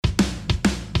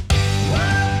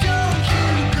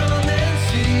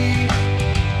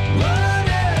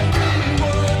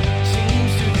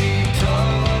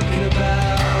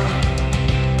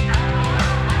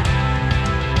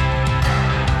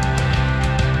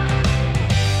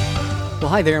Well,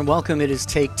 hi there and welcome. It is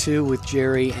Take Two with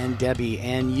Jerry and Debbie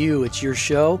and you. It's your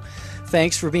show.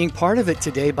 Thanks for being part of it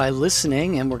today by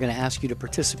listening, and we're going to ask you to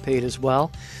participate as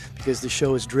well because the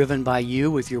show is driven by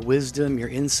you with your wisdom, your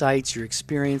insights, your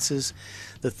experiences,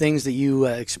 the things that you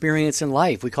experience in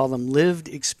life. We call them lived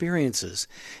experiences,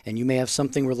 and you may have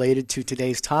something related to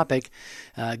today's topic.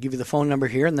 Give you the phone number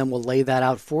here, and then we'll lay that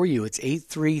out for you. It's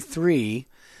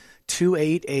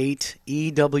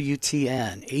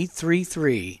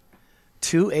 833-288-EWTN,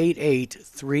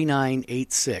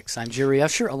 833-288-3986. I'm Jerry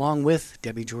Usher, along with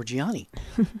Debbie Georgiani.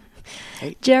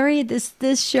 Hey. Jerry,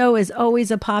 this show is always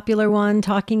a popular one,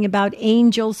 talking about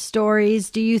angel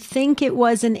stories. Do you think it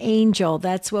was an angel?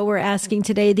 That's what we're asking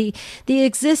today. The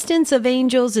existence of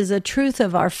angels is a truth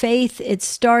of our faith. It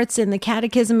starts in the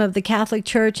Catechism of the Catholic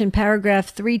Church in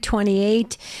paragraph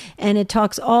 328, and it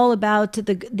talks all about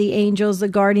the angels, the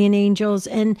guardian angels.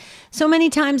 And so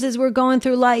many times as we're going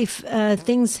through life,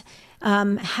 things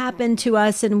happen to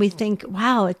us and we think,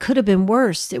 wow, it could have been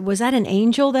worse. Was that an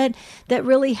angel that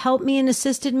really helped me and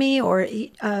assisted me? Or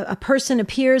a person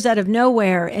appears out of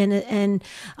nowhere and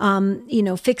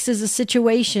fixes a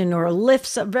situation, or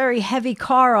lifts a very heavy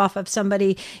car off of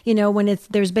somebody, when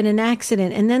there's been an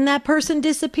accident, and then that person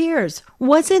disappears.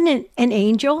 Wasn't it an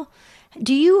angel?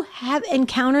 Do you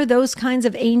encounter those kinds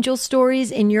of angel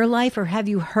stories in your life, or have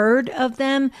you heard of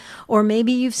them? Or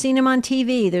maybe you've seen them on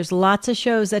TV. There's lots of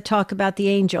shows that talk about the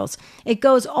angels. It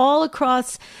goes all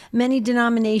across many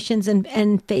denominations and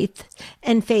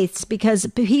faiths, because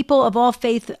people of all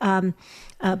faith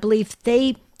believe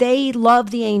they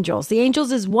love the angels. The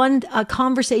angels is a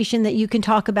conversation that you can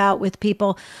talk about with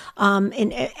people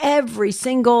in every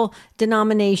single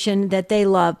denomination that they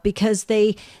love, because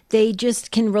they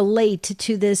just can relate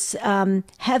to this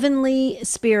heavenly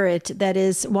spirit that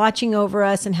is watching over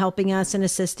us and helping us and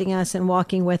assisting us and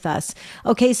walking with us.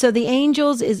 Okay, so the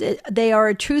angels, they are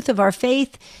a truth of our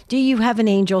faith. Do you have an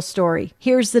angel story?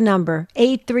 Here's the number,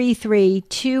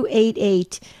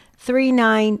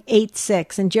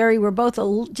 833-288-3986. And Jerry, we're both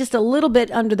just a little bit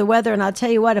under the weather, and I'll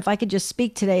tell you what, if I could just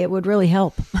speak today, it would really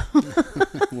help.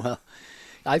 Well,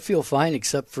 I feel fine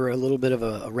except for a little bit of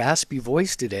a raspy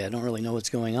voice today. I don't really know what's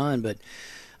going on, but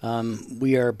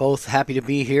we are both happy to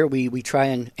be here. We try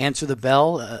and answer the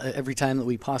bell every time that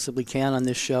we possibly can on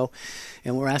this show,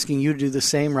 and we're asking you to do the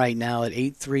same right now at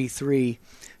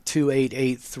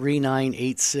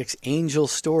 833-288-3986. Angel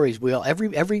stories.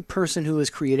 Every person who is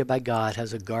created by God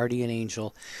has a guardian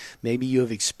angel. Maybe you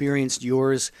have experienced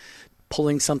yours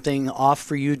pulling something off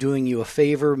for you, doing you a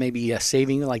favor, maybe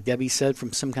saving you, like Debbie said,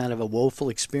 from some kind of a woeful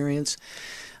experience.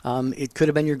 It could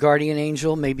have been your guardian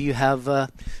angel. Maybe you have,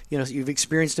 you've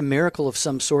experienced a miracle of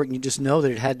some sort, and you just know that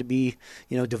it had to be,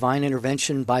 divine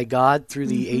intervention by God through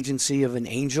the agency of an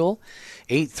angel.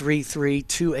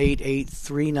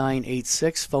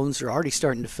 833-288-3986. Phones are already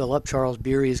starting to fill up. Charles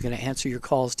Beery is going to answer your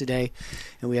calls today.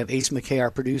 And we have Ace McKay,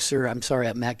 our producer. Matt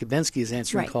Gabinski is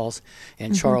answering calls.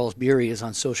 And Charles Beery is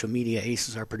on social media. Ace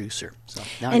is our producer. So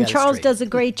now and Charles does a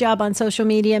great job on social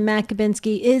media. Matt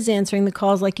Gabinski is answering the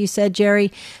calls, like you said,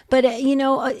 Jerry. But,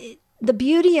 the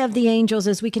beauty of the angels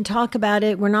is we can talk about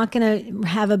it. We're not going to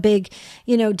have a big,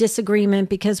 disagreement,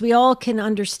 because we all can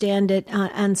understand it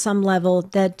on some level,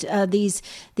 that these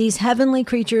heavenly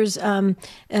creatures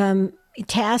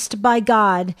tasked by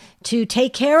God to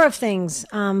take care of things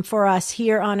for us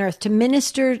here on earth, to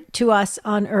minister to us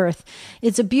on earth.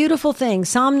 It's a beautiful thing.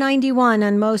 Psalm 91,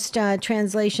 on most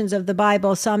translations of the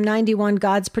Bible, Psalm 91,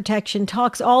 God's protection,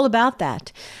 talks all about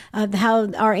that,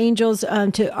 how our angels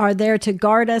are there to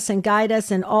guard us and guide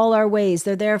us in all our ways.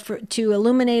 They're there to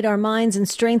illuminate our minds and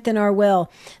strengthen our will.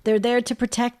 They're there to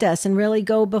protect us and really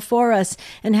go before us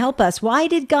and help us. Why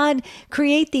did God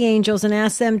create the angels and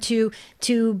ask them to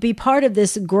be part of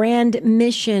this grand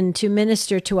mission to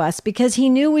minister to us? Because he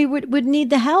knew we would need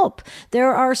the help.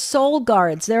 There are soul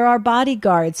guards. There are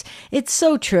bodyguards. It's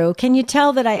so true. Can you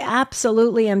tell that I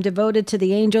absolutely am devoted to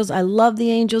the angels? I love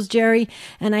the angels, Jerry,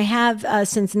 and I have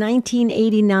since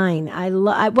 1989.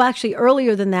 Well, actually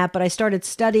earlier than that, but I started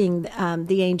studying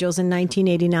the angels in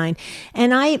 1989,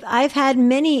 and I've had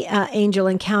many angel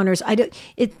encounters.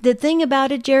 The thing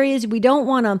about it, Jerry, is we don't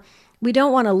want to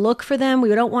look for them.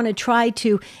 We don't want to try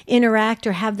to interact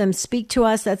or have them speak to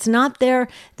us. That's not their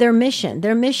mission.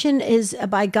 Their mission is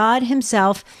by God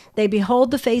himself. They behold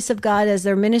the face of God as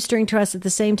they're ministering to us at the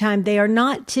same time. They are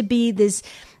not to be these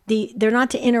they're not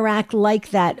to interact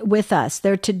like that with us.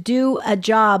 They're to do a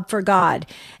job for God,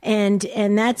 and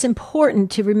that's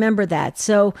important to remember that.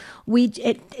 So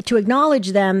to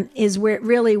acknowledge them is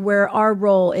where our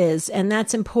role is, and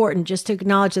that's important, just to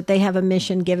acknowledge that they have a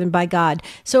mission given by God.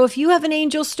 So if you have an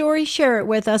angel story, share it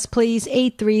with us, please.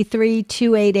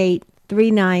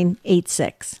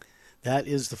 833-288-3986. That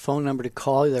is the phone number to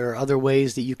call. There are other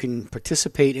ways that you can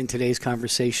participate in today's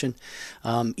conversation.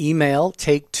 Email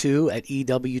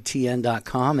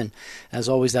take2@ewtn.com. And as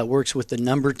always, that works with the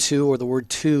number 2 or the word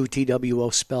 2,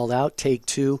 TWO spelled out,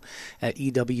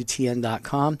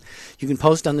 take2@ewtn.com. You can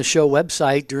post on the show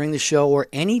website during the show or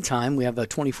anytime. We have a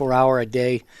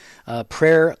 24-hour-a-day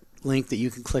prayer link that you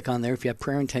can click on there if you have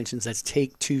prayer intentions. That's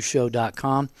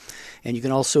take2show.com. And you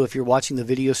can also, if you're watching the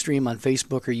video stream on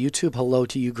Facebook or YouTube, hello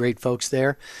to you great folks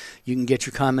there. You can get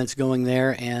your comments going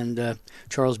there, and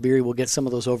Charles Beery will get some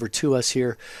of those over to us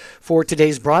here for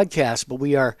today's broadcast. But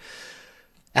we are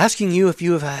asking you if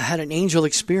you have had an angel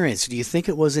experience. Do you think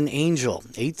it was an angel?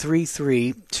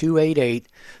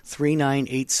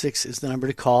 833-288-3986 is the number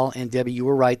to call. And Debbie, you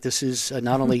were right. This is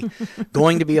not only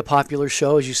going to be a popular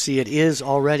show, as you see it is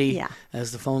already,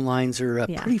 as the phone lines are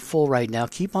pretty full right now.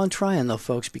 Keep on trying, though,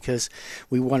 folks, because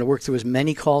we want to work through as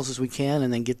many calls as we can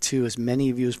and then get to as many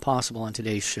of you as possible on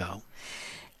today's show.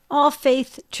 All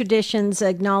faith traditions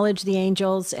acknowledge the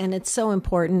angels, and it's so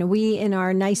important. We, in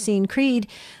our Nicene Creed,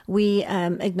 we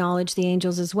acknowledge the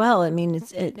angels as well. I mean,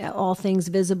 all things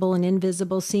visible and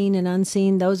invisible, seen and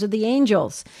unseen, those are the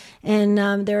angels. And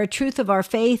they're a truth of our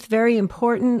faith, very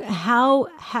important. How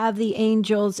have the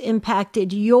angels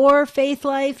impacted your faith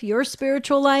life, your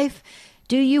spiritual life?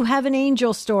 Do you have an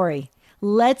angel story?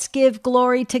 Let's give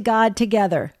glory to God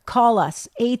together. Call us,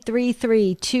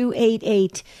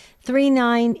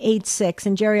 833-288-3986.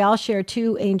 And Jerry, I'll share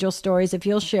 2 angel stories if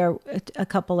you'll share a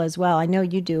couple as well. I know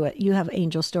you do it. You have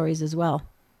angel stories as well.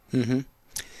 Mm-hmm.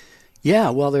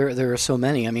 Yeah, well, there are so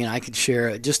many. I mean, I could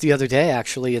share just the other day,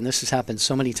 actually, and this has happened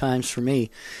so many times for me.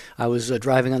 I was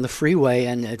driving on the freeway,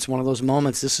 and it's one of those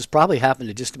moments. This has probably happened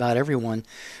to just about everyone.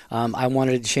 I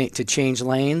wanted to change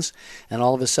lanes, and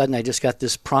all of a sudden, I just got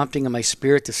this prompting in my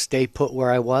spirit to stay put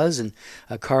where I was, and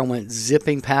a car went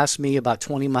zipping past me about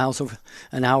 20 miles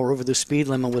an hour over the speed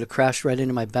limit. Would have crashed right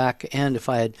into my back end if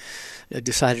I had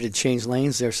decided to change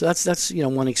lanes there. So that's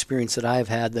one experience that I've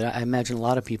had that I imagine a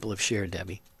lot of people have shared,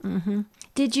 Debbie. Mm-hmm.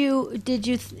 Did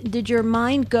your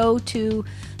mind go to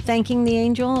thanking the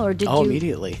angel, or did you? Oh,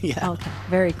 immediately. Yeah. Okay.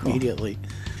 Very cool. Immediately.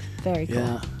 Very cool.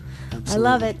 Yeah. Absolutely. I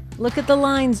love it. Look at the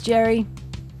lines, Jerry.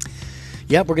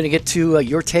 Yep, we're going to get to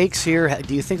your takes here.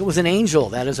 Do you think it was an angel?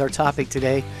 That is our topic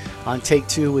today on Take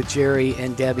Two with Jerry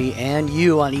and Debbie and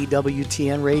you on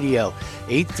EWTN Radio.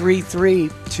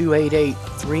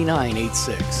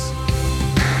 833-288-3986.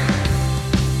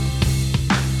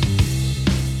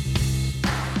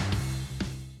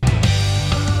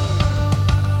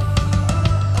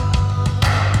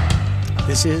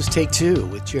 This is Take Two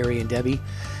with Jerry and Debbie.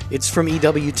 It's from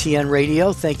EWTN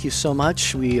Radio. Thank you so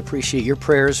much. We appreciate your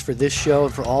prayers for this show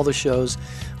and for all the shows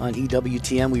on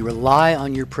EWTN. We rely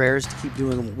on your prayers to keep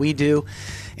doing what we do,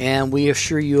 and we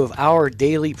assure you of our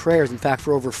daily prayers. In fact,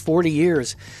 for over 40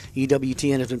 years,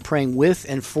 EWTN has been praying with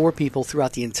and for people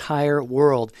throughout the entire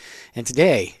world. And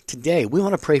today, we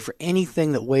want to pray for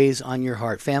anything that weighs on your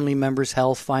heart. Family members,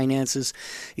 health, finances.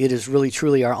 It is really,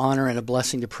 truly our honor and a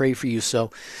blessing to pray for you.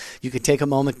 So you can take a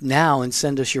moment now and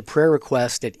send us your prayer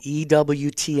request at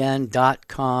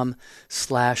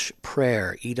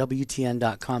EWTN.com/prayer.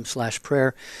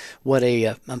 EWTN.com/prayer. What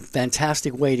a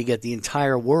fantastic way to get the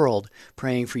entire world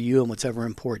praying for you and what's ever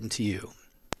important to you.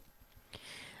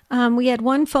 We had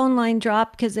one phone line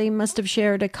drop because they must have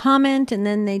shared a comment and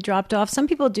then they dropped off. Some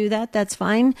people do that. That's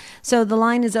fine. So the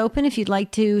line is open if you'd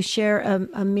like to share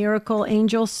a miracle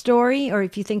angel story, or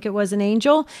if you think it was an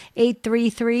angel.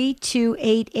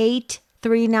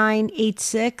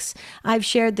 833-288-3986. I've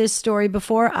shared this story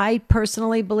before. I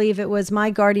personally believe it was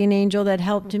my guardian angel that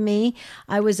helped me.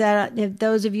 I was at,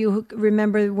 those of you who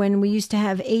remember when we used to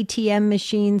have ATM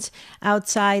machines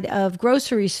outside of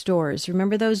grocery stores.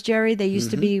 Remember those, Jerry? They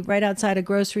used to be right outside of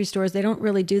grocery stores. They don't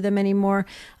really do them anymore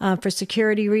for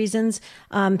security reasons.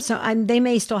 They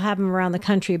may still have them around the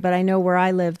country, but I know where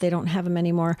I live, they don't have them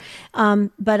anymore.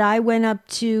 But I went up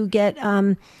to get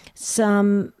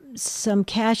some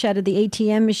cash out of the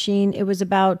ATM machine. It was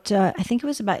about, I think it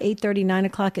was about 8:30, 9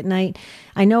 o'clock at night.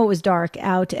 I know it was dark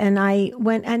out, and I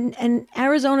went, and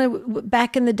Arizona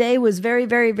back in the day was very,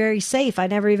 very, very safe. I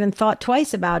never even thought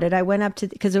twice about it. I went up to,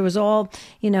 because it was all,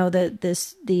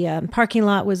 the parking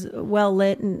lot was well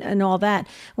lit and all that.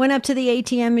 Went up to the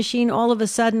ATM machine. All of a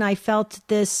sudden I felt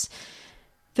this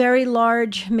very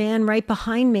large man right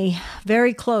behind me,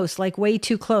 very close, like way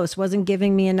too close, wasn't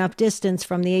giving me enough distance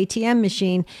from the ATM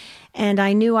machine. And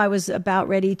I knew I was about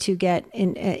ready to get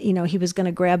in, he was going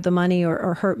to grab the money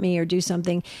or hurt me or do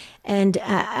something. And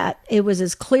it was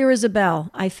as clear as a bell.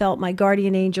 I felt my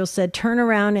guardian angel said, turn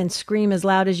around and scream as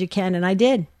loud as you can. And I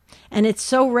did. And it's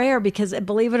so rare because,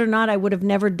 believe it or not, I would have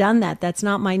never done that. That's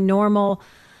not my normal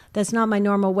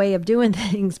way of doing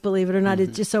things, believe it or not.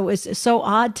 It's so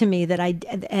odd to me that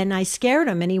I scared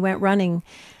him and he went running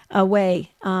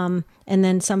away. And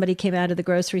then somebody came out of the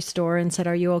grocery store and said,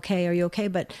 "Are you okay? Are you okay?"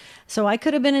 But so I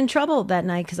could have been in trouble that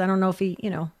night because I don't know if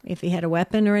he had a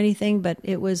weapon or anything,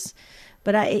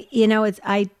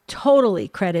 I totally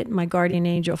credit my guardian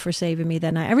angel for saving me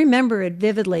that night. I remember it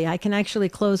vividly. I can actually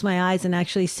close my eyes and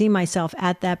actually see myself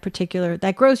at that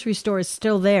grocery store is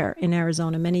still there in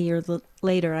Arizona many years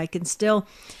later. I can still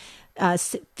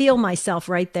feel myself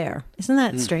right there. Isn't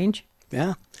that strange?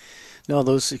 Yeah. No,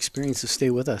 those experiences stay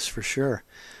with us for sure.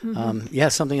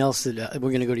 Something else that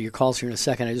we're going to go to your calls here in a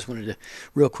second. I just wanted to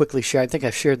real quickly share. I think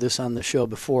I've shared this on the show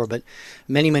before, but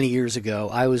many, many years ago,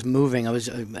 I was moving.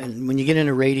 And when you get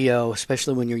into radio,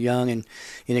 especially when you're young and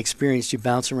inexperienced, you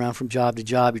bounce around from job to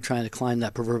job. You're trying to climb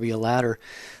that proverbial ladder.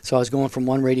 So I was going from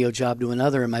one radio job to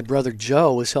another, and my brother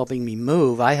Joe was helping me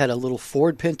move. I had a little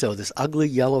Ford Pinto, this ugly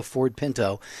yellow Ford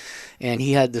Pinto. And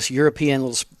he had this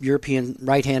European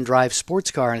right-hand drive sports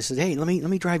car. And I said, "Hey, let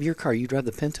me drive your car. You drive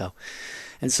the Pinto."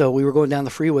 And so we were going down the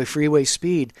freeway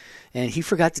speed. And he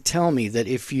forgot to tell me that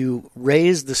if you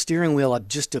raised the steering wheel up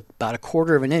just about a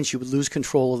quarter of an inch, you would lose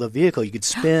control of the vehicle. You could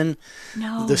spin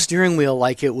the steering wheel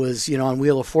like it was, on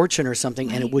Wheel of Fortune or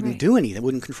something, and it wouldn't do anything. It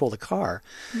wouldn't control the car.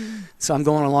 So I'm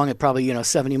going along at probably,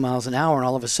 70 miles an hour, and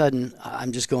all of a sudden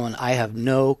I'm just going, I have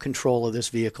no control of this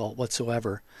vehicle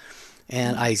whatsoever.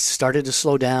 And I started to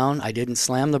slow down. I didn't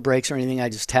slam the brakes or anything. I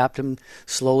just tapped him,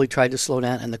 slowly tried to slow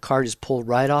down, and the car just pulled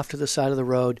right off to the side of the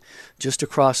road, just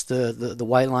across the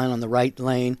white line on the right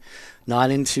lane,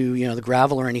 not into the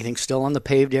gravel or anything, still on the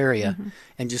paved area,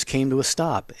 and just came to a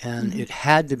stop. And it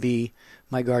had to be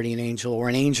my guardian angel or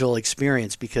an angel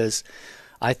experience because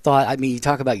I thought, you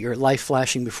talk about your life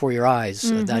flashing before your eyes.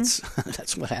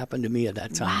 That's what happened to me at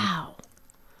that time.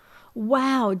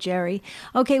 Wow, Jerry.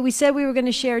 Okay, we said we were going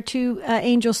to share two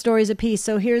angel stories apiece.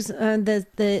 So here's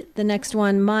the next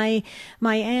one. My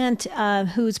aunt,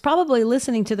 who's probably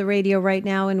listening to the radio right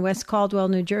now in West Caldwell,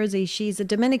 New Jersey, she's a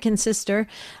Dominican sister.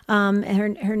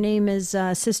 Her name is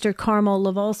Sister Carmel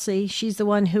Lavolsi. She's the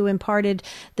one who imparted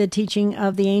the teaching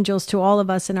of the angels to all of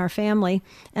us in our family.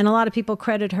 And a lot of people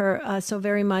credit her so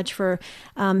very much for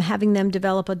having them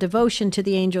develop a devotion to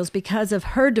the angels because of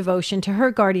her devotion to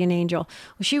her guardian angel.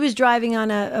 Well, she was driving on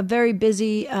a very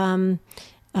busy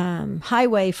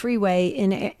freeway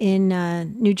in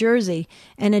New Jersey,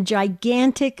 and a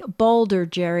gigantic boulder,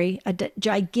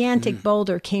 gigantic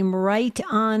boulder came right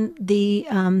on the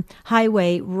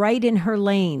highway, right in her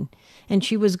lane. And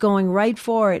she was going right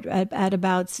for it at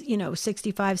about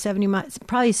 65, 70 miles,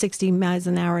 probably 60 miles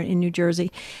an hour in New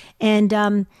Jersey,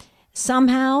 and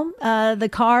somehow the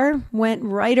car went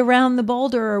right around the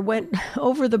boulder or went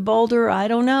over the boulder. I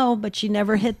don't know, but she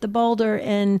never hit the boulder,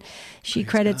 and she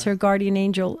credits her guardian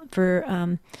angel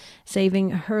for saving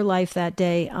her life that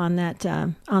day on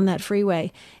that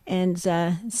freeway. And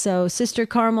so, Sister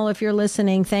Carmel, if you're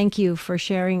listening, thank you for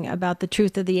sharing about the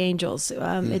truth of the angels.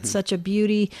 It's such a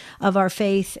beauty of our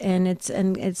faith, and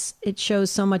it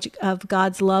shows so much of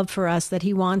God's love for us that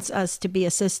He wants us to be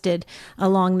assisted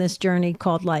along this journey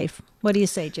called life. What do you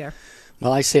say, Jer?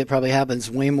 Well, I say it probably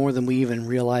happens way more than we even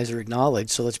realize or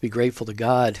acknowledge. So let's be grateful to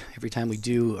God every time we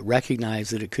do recognize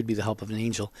that it could be the help of an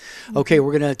angel. Okay,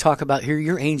 we're going to talk about here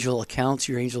your angel accounts,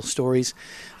 your angel stories.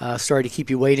 Sorry to keep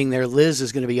you waiting there. Liz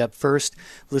is going to be up first,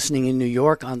 listening in New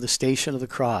York on the Station of the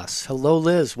Cross. Hello,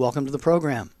 Liz. Welcome to the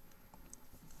program.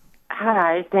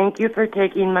 Hi. Thank you for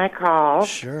taking my call.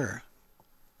 Sure.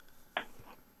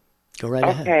 Go right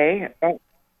ahead.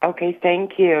 Okay,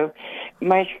 thank you.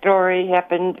 My story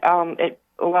happened,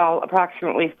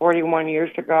 approximately 41 years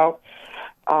ago,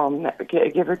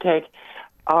 give or take.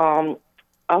 There's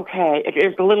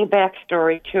a little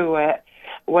backstory to it.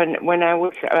 When I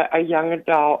was a young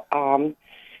adult,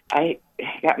 I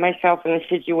got myself in a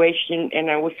situation,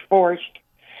 and I was forced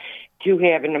to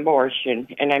have an abortion,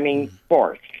 and I mean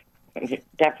forced,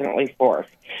 definitely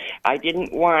forced. I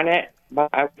didn't want it,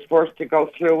 but I was forced to go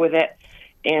through with it.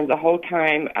 And the whole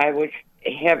time I would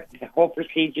have the whole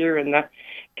procedure and the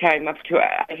time up to,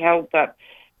 I held the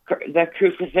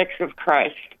crucifix of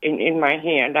Christ in my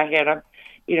hand. I had a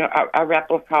a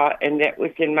replica, and that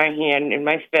was in my hand, in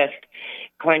my fist,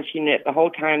 clenching it the whole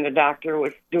time the doctor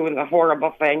was doing the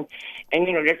horrible thing, and,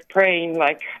 just praying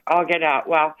like, I'll get out.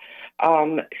 Well,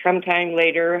 sometime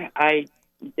later, I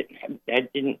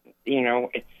didn't,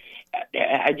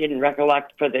 I didn't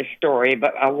recollect for this story,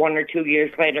 but 1 or 2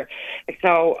 years later.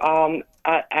 So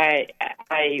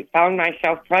I found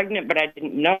myself pregnant, but I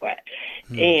didn't know it.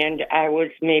 And I was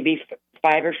maybe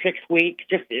 5 or 6 weeks.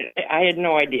 I had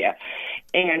no idea.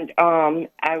 And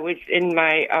I was in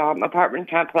my apartment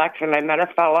complex, and I met a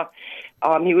fella.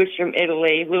 He was from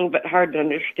Italy, a little bit hard to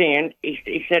understand.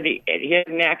 He said he had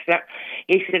an accent.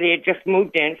 He said he had just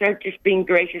moved in. So I was just being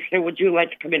gracious, said, would you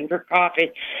like to come in for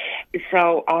coffee?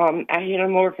 So I had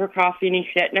him over for coffee, and he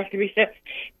sat next to me,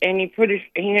 and he put his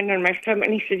hand on my stomach,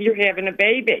 and he said, you're having a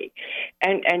baby.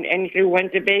 And he said,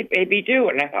 when's the baby due?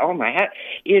 And I thought, oh, my God.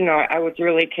 I was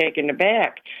really taken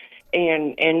aback.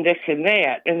 And this and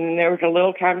that. And then there was a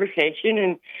little conversation,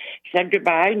 and said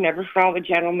goodbye, never saw the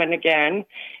gentleman again.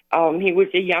 He was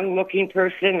a young-looking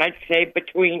person, I'd say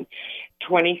between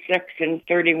 26 and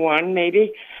 31,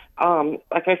 maybe.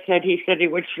 Like I said, he said he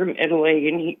was from Italy,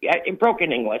 and he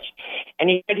broken English. And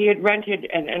he said he had rented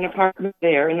an apartment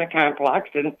there in the complex,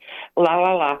 and la,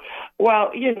 la, la.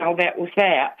 Well, that was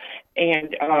that.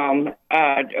 And,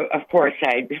 of course,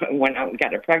 I went out and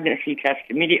got a pregnancy test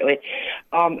immediately.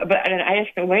 But I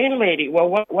asked the landlady,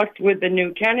 well, what's with the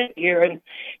new tenant here? And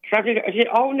I said,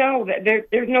 oh, no,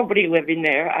 there's nobody living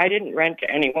there. I didn't rent to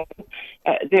anyone.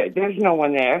 There's no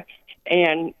one there.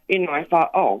 And, I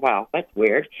thought, oh, wow, that's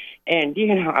weird. And,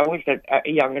 I was a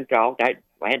young adult. I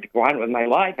had to go on with my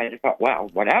life. I just thought, well,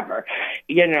 whatever,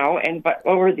 but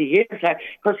over the years, of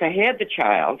course, I had the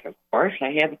child, of course.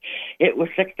 It was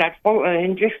successful,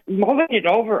 and just mulling it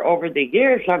over the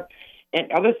years,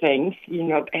 and other things,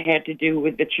 that had to do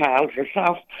with the child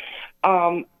herself.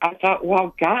 I thought,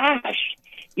 well, gosh,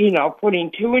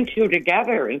 putting 2 and 2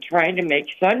 together and trying to make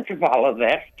sense of all of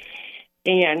this.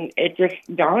 And it just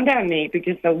dawned on me,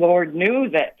 because the Lord knew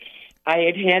that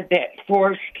I had that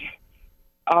forced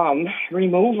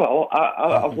removal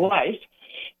of life,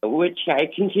 which I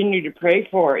continue to pray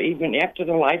for even after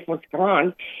the life was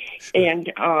gone. Sure.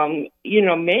 And,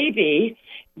 maybe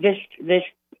this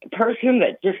person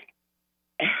that just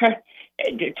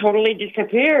totally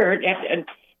disappeared, and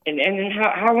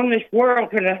how in this world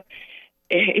could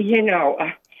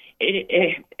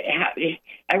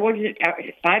I wasn't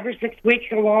 5 or 6 weeks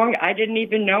along. I didn't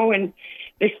even know, and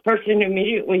this person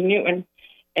immediately knew and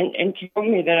told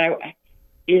me that I,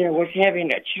 was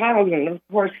having a child, and of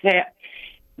course that,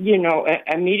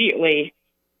 immediately,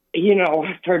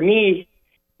 for me,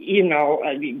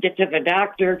 get to the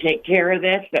doctor, take care of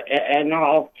this, and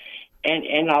all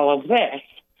of this.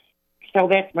 So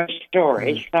that's my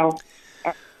story. So.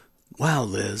 Wow,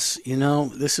 Liz,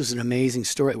 this is an amazing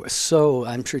story. So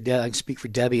I'm sure I can speak for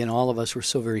Debbie and all of us. We're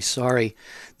so very sorry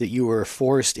that you were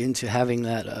forced into having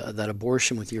that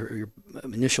abortion with your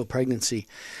initial pregnancy.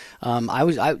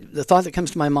 The thought that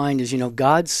comes to my mind is,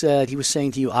 God said, He was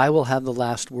saying to you, I will have the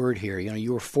last word here.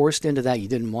 You were forced into that. You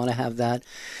didn't want to have that.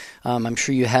 I'm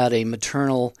sure you had a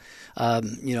maternal,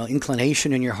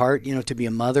 inclination in your heart, to be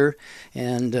a mother.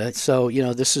 And so,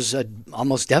 this is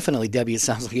almost definitely, Debbie, it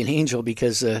sounds like an angel,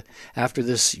 because after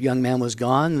this young man was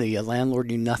gone, the landlord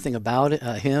knew nothing about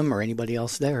him or anybody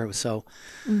else there. So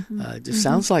it just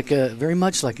sounds like very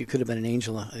much like it could have been an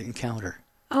angel encounter.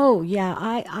 Oh, yeah,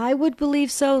 I would believe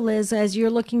so, Liz. As you're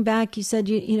looking back, you said,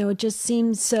 it just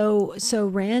seems so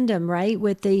random, right?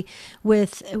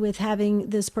 With having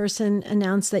this person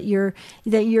announce that you're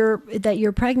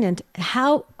pregnant.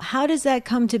 How does that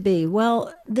come to be?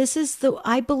 Well, this is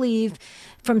I believe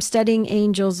from studying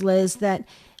angels, Liz, that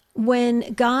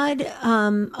when God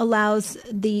allows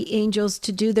the angels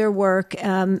to do their work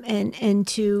and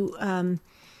to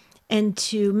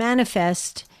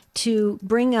manifest, to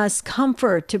bring us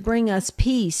comfort, to bring us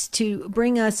peace, to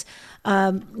bring us,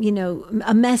 a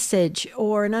message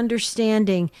or an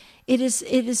understanding. It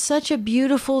is such a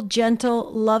beautiful,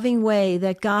 gentle, loving way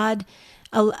that God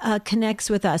connects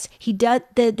with us. He does.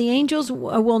 The angels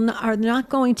are not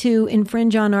going to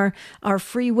infringe on our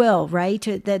free will, right?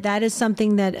 That is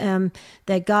something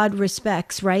that God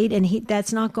respects, right? And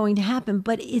that's not going to happen.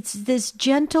 But it's this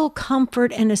gentle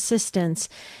comfort and assistance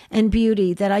and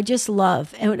beauty that I just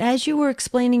love. And as you were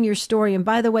explaining your story, and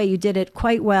by the way, you did it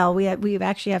quite well. We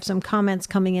actually have some comments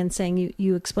coming in saying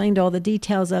you explained all the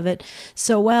details of it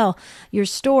so well. Your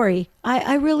story,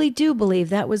 I really do believe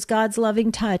that was God's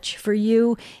loving touch for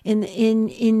you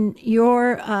in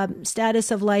your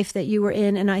status of life that you were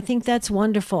in, and I think that's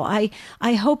wonderful. I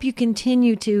hope you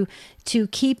continue to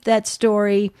keep that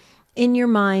story in your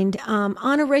mind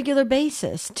on a regular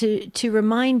basis to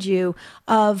remind you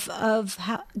of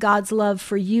God's love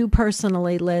for you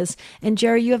personally, Liz. And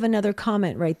Jerry, you have another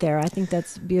comment right there. I think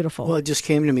that's beautiful. Well, it just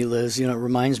came to me, Liz. It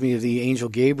reminds me of the angel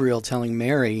Gabriel telling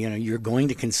Mary, you're going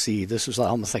to conceive. This was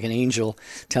almost like an angel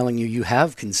telling you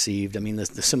have conceived. I mean, the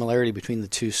similarity between the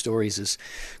two stories is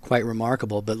quite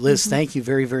remarkable. But Liz, thank you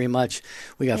very, very much.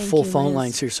 We got full phone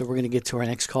lines here, so we're going to get to our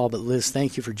next call. But Liz,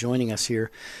 thank you for joining us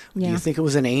here. Yeah. Do you think it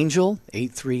was an angel?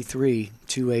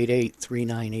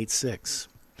 833-288-3986.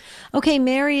 Okay,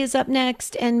 Mary is up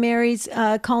next, and Mary's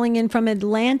calling in from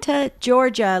Atlanta,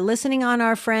 Georgia, listening on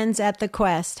our friends at the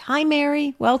Quest. Hi,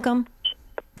 Mary. Welcome.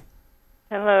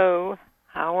 Hello.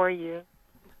 How are you?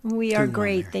 We are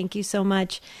great. Thank you so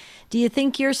much. Do you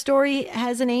think your story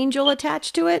has an angel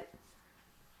attached to it?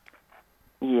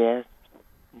 Yes.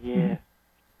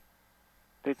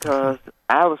 Because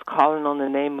I was calling on the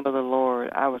name of the Lord.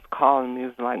 I was calling. It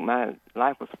was like my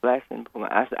life was flashing before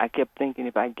my eyes. I kept thinking,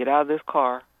 if I get out of this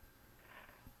car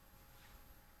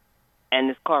and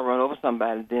this car run over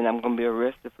somebody, then I'm going to be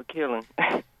arrested for killing.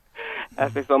 I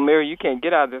said, so Mary, you can't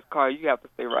get out of this car. You have to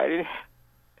stay right in.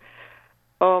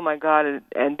 Oh, my God.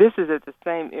 And this is at the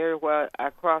same area where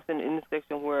I crossed an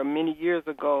intersection where many years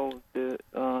ago the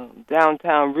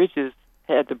downtown Riches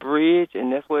had the bridge,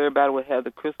 and that's where everybody would have the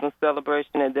Christmas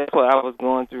celebration, and that's what I was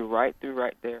going through right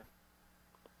there.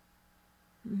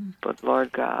 But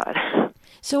Lord God.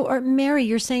 So, Mary,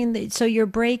 you're saying that, so your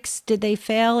brakes, did they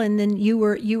fail, and then you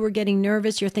were getting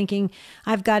nervous? You're thinking,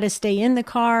 I've got to stay in the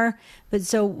car. But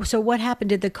so what happened?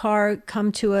 Did the car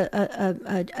come to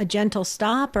a gentle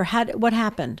stop, or what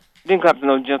happened? Didn't come to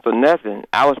no gentle nothing.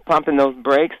 I was pumping those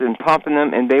brakes and pumping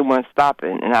them, and they weren't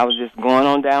stopping. And I was just going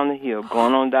on down the hill,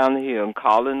 and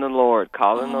calling the Lord.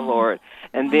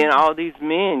 And then all these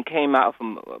men came out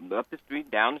from up the street,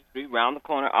 down the street, round the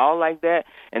corner, all like that,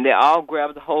 and they all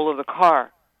grabbed the hold of the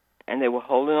car. And they were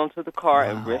holding onto the car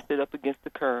and rested up against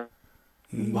the curb.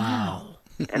 Wow.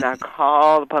 And I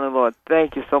called upon the Lord.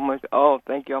 Thank you so much. Oh,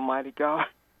 thank you, Almighty God.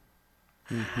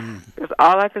 Because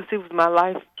all I could see was my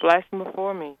life flashing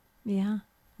before me. Yeah.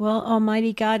 Well,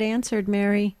 Almighty God answered,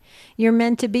 Mary. You're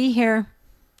meant to be here.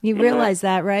 You realize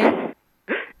that, right?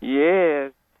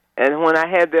 Yes. And when I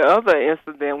had the other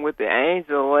incident with the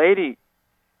angel lady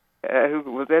who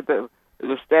was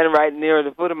standing right near the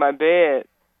foot of my bed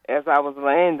as I was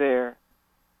laying there,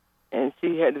 and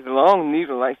she had this long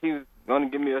needle like she was going to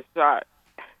give me a shot.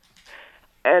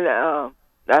 And I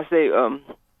say,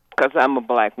 because I'm a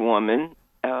black woman,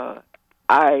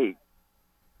 I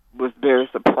was very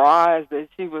surprised that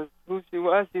she was who she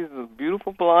was. She was a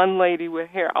beautiful blonde lady with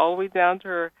hair all the way down to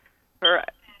her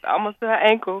almost to her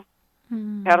ankles.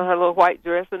 Had on her little white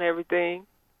dress and everything.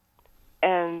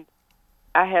 And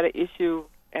I had an issue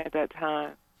at that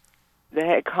time that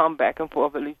had come back and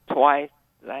forth at least twice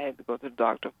that I had to go to the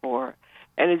doctor for.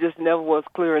 And it just never was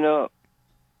clearing up.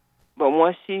 But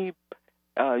once she,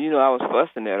 I was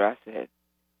fussing at her. I said,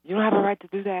 you don't have a right to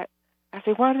do that. I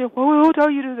said, who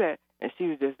told you to do that? And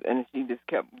she just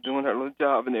kept doing her little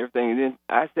job and everything. And then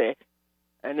and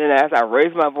then as I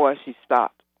raised my voice, she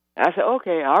stopped. And I said,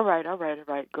 okay, all right. Go ahead.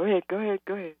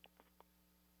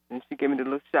 And she gave me the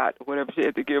little shot or whatever she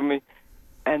had to give me.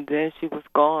 And then she was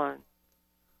gone.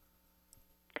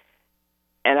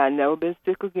 And I never been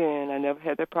sick again. I never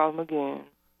had that problem again.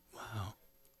 Wow.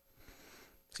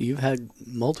 So you've had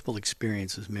multiple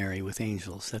experiences, Mary, with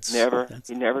angels.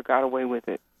 You never got away with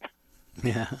it.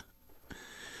 Yeah.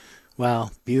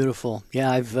 Wow, beautiful.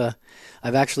 Yeah, I've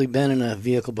actually been in a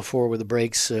vehicle before where the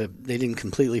brakes they didn't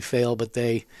completely fail, but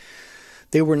they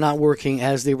were not working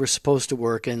as they were supposed to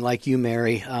work. And like you,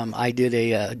 Mary, I did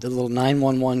a little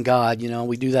 911 God.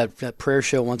 We do that prayer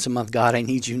show once a month. God, I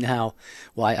need you now.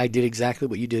 Well, I did exactly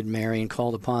what you did, Mary, and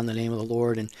called upon the name of the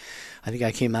Lord. And I think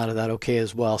I came out of that okay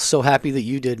as well. So happy that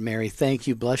you did, Mary. Thank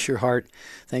you. Bless your heart.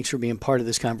 Thanks for being part of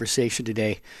this conversation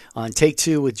today. On Take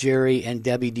Two with Jerry and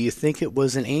Debbie, do you think it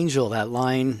was an angel? That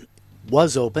line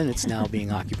was open. It's now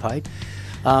being occupied.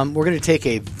 We're going to take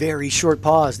a very short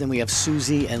pause. Then we have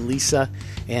Susie and Lisa.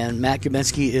 And Matt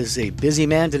Gubensky is a busy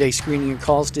man today, screening your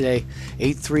calls today.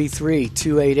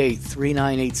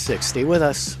 833-288-3986. Stay with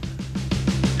us.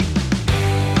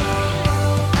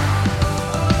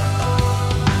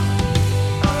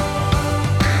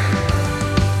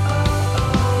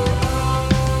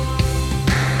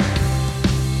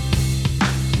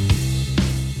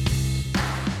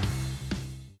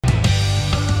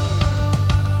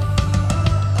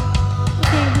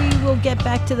 Get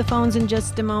back to the phones in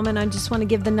just a moment. I just want to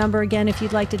give the number again if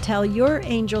you'd like to tell your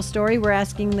angel story. We're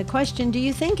asking the question, do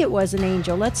you think it was an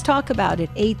angel? Let's talk about it.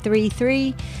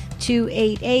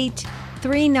 833-288-3986.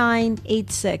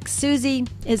 3986. Susie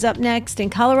is up next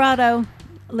in Colorado,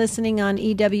 listening on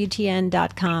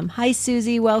EWTN.com. Hi,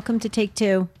 Susie. Welcome to Take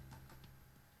Two.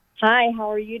 Hi, how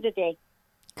are you today?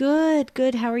 Good,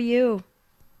 good. How are you?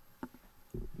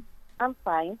 I'm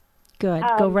fine. Good.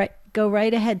 Go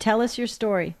right ahead. Tell us your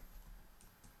story.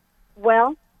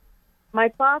 Well, my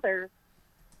father,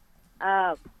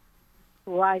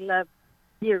 who I love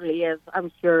dearly, as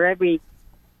I'm sure every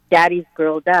daddy's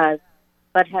girl does,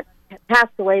 but had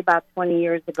passed away about 20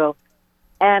 years ago.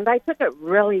 And I took it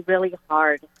really, really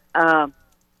hard. So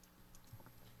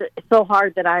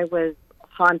hard that I was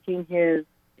haunting his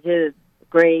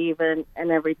grave and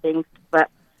everything.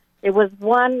 But it was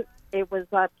 2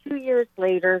 years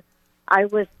later, I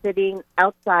was sitting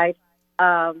outside.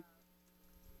 And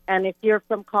if you're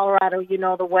from Colorado, you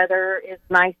know the weather is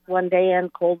nice one day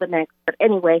and cold the next. But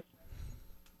anyway,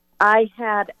 I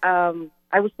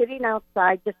was sitting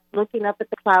outside just looking up at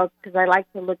the clouds because I like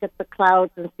to look at the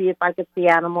clouds and see if I could see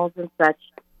animals and such.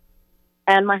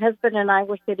 And my husband and I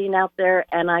were sitting out there,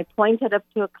 and I pointed up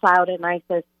to a cloud, and I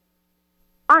said,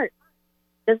 Art,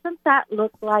 doesn't that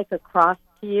look like a cross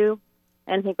to you?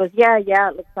 And he goes, yeah,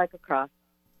 it looks like a cross.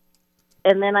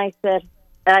 And then I said,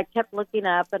 and I kept looking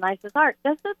up, and I said, Art,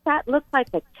 doesn't that look like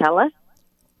a chalice?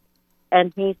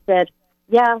 And he said,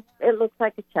 yeah, it looks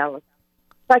like a chalice.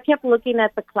 So I kept looking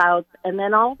at the clouds, and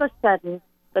then all of a sudden,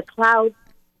 the clouds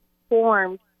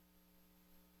formed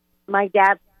my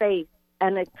dad's face,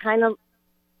 and it kind of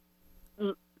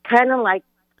like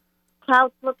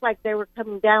clouds looked like they were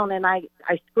coming down, and I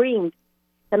screamed,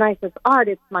 and I said, Art,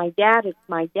 it's my dad, it's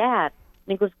my dad.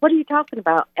 And he goes, what are you talking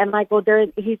about? And I go,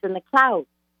 he's in the clouds.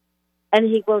 And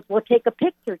he goes, well, take a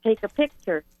picture.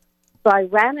 So I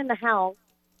ran in the house,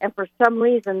 and for some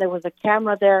reason, there was a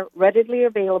camera there readily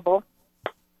available,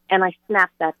 and I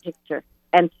snapped that picture.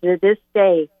 And to this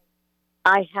day,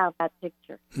 I have that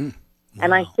picture. Wow.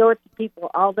 And I show it to people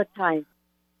all the time.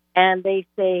 And they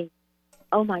say,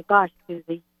 oh, my gosh,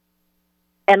 Susie.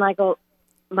 And I go,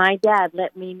 my dad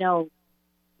let me know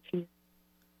he's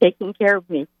taking care of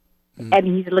me, and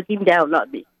he's looking down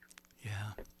on me.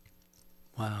 Yeah.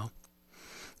 Wow.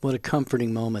 What a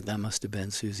comforting moment that must have been,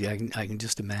 Susie. I can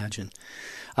just imagine.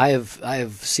 I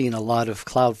have seen a lot of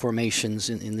cloud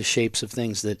formations in the shapes of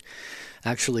things that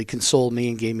actually consoled me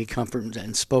and gave me comfort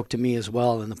and spoke to me as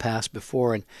well in the past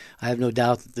before. And I have no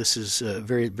doubt that this is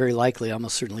very, very likely,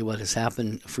 almost certainly what has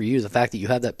happened for you. The fact that you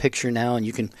have that picture now and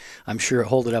you can, I'm sure,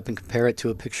 hold it up and compare it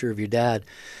to a picture of your dad.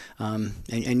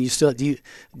 And you still, do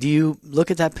you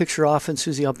look at that picture often,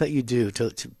 Susie? I'll bet you do,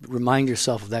 to remind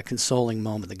yourself of that consoling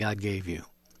moment that God gave you.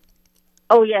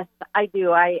 Oh, yes, I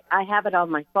do. I have it on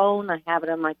my phone. I have it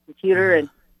on my computer, and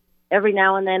every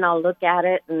now and then I'll look at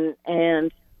it,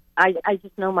 and I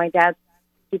just know my dad's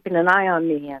keeping an eye on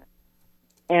me.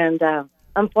 And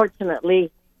unfortunately,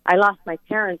 I lost my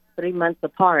parents 3 months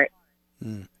apart.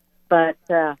 But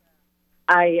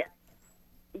I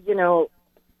look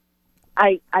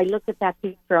at that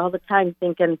picture all the time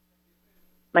thinking,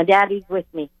 my daddy's with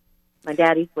me. My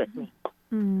daddy's with me.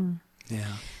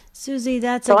 Yeah. Susie,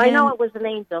 that's so again... I know it was an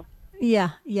angel.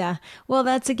 Yeah. Well,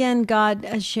 that's again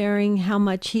God sharing how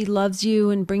much he loves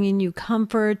you and bringing you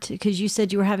comfort, because you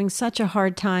said you were having such a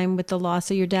hard time with the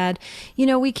loss of your dad. You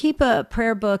know, we keep a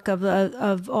prayer book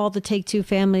of all the Take Two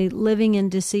family, living and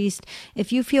deceased.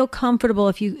 If you feel comfortable,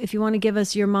 if you want to give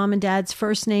us your mom and dad's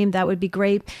first name, that would be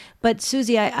great. But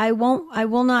Susie, I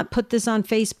will not put this on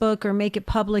Facebook or make it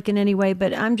public in any way,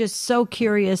 but I'm just so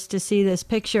curious to see this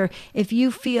picture. If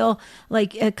you feel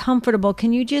like comfortable,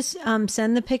 can you just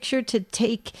send the picture to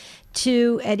Take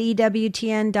Two at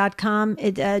EWTN.com.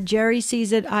 Jerry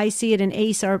sees it, I see it, and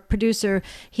Ace, our producer,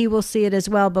 he will see it as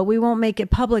well, but we won't make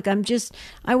it public.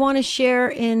 I want to share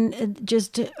in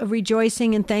just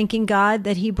rejoicing and thanking God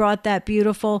that he brought that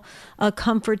beautiful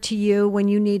comfort to you when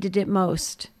you needed it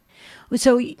most.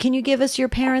 So can you give us your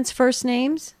parents' first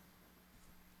names?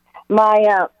 My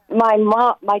dad's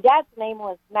name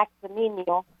was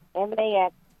Maximino,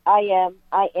 Maximino,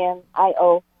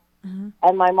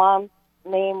 and my mom's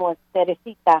name was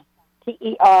Teresita,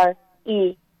 Teresita.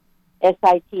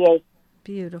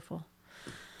 Beautiful.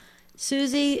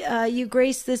 Susie, you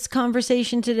graced this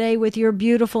conversation today with your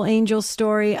beautiful angel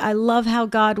story. I love how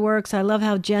God works. I love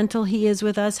how gentle he is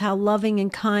with us, how loving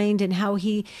and kind, and how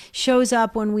he shows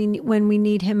up when we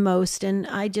need him most. And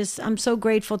I'm so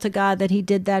grateful to God that he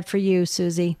did that for you,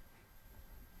 Susie.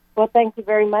 Well, thank you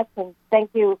very much, and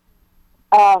thank you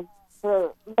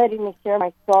for letting me share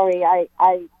my story. I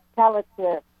tell it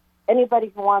to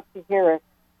anybody who wants to hear it,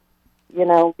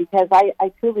 because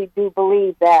I truly do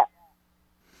believe that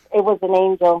it was an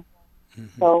angel.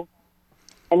 So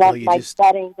And Well,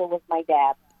 that angel was my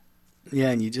dad. yeah,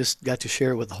 and you just got to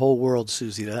share it with the whole world,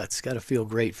 Susie. That's got to feel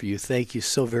great for you. Thank you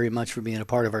so very much for being a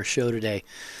part of our show today.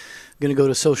 I'm going to go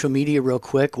to social media real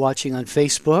quick, watching on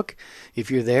Facebook.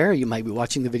 If you're there, you might be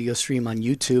watching the video stream on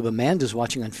YouTube. Amanda's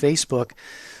watching on Facebook.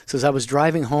 Says, I was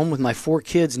driving home with my 4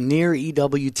 kids near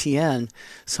EWTN.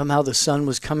 Somehow the sun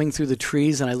was coming through the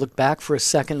trees, and I looked back for a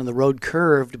second and the road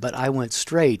curved, but I went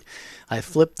straight. I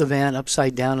flipped the van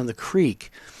upside down in the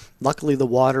creek. Luckily, the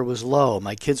water was low.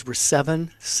 My kids were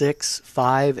 7, 6,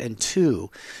 5, and 2.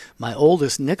 My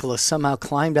oldest, Nicholas, somehow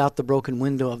climbed out the broken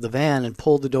window of the van and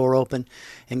pulled the door open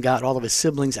and got all of his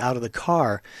siblings out of the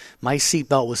car. My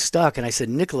seatbelt was stuck, and I said,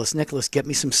 Nicholas, get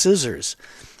me some scissors.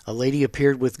 A lady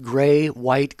appeared with gray,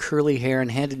 white, curly hair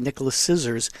and handed Nicholas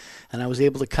scissors, and I was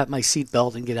able to cut my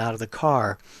seatbelt and get out of the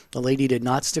car. The lady did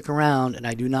not stick around, and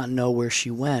I do not know where she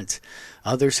went.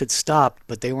 Others had stopped,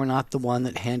 but they were not the one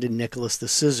that handed Nicholas the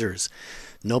scissors.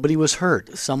 Nobody was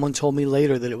hurt. Someone told me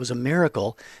later that it was a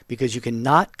miracle because you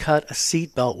cannot cut a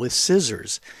seatbelt with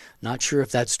scissors. Not sure if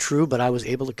that's true, but I was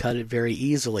able to cut it very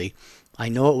easily. I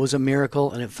know it was a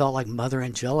miracle, and it felt like Mother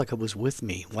Angelica was with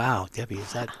me. Wow, Debbie,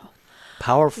 is that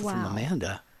powerful from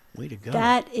Amanda? Way to go.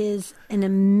 That is an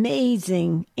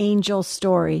amazing angel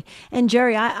story. And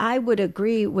Jerry, I would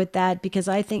agree with that because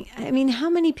I mean, how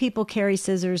many people carry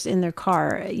scissors in their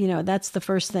car? You know, that's the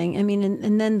first thing. I mean,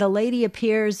 and then the lady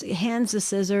appears, hands the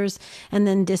scissors, and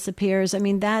then disappears. I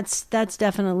mean, that's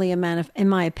definitely in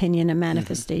my opinion, a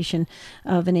manifestation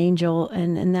of an angel,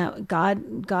 and that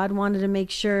God wanted to make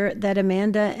sure that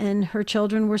Amanda and her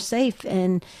children were safe.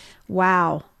 And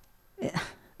wow.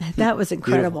 That was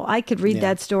incredible. Beautiful. I could read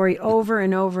that story over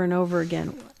and over and over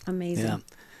again. Amazing. Yeah. All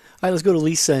right, let's go to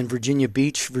Lisa in Virginia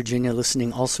Beach, Virginia,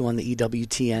 listening also on the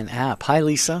EWTN app. Hi,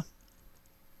 Lisa.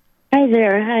 Hi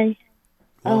there. Hi.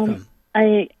 Welcome.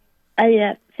 I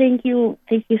thank you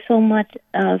so much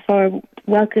for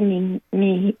welcoming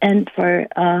me and for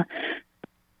I'm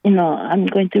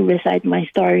going to recite my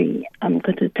story. I'm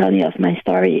going to tell you of my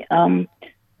story.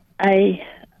 I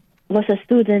was a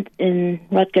student in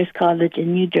Rutgers College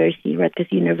in New Jersey, Rutgers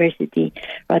University,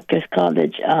 Rutgers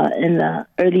College, in the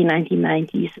early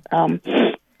 1990s.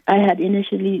 I had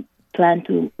initially planned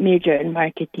to major in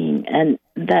marketing, and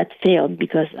that failed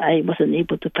because I wasn't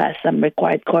able to pass some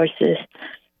required courses.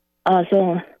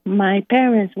 So my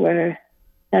parents were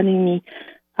telling me,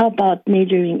 how about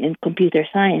majoring in computer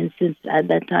science, since at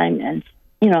that time, and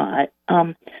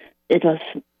it was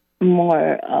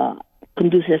more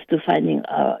conducive to finding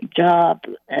a job,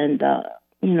 and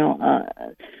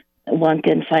one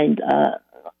can find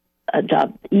a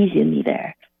job easily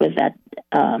there with that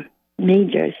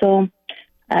major. So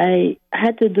I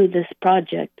had to do this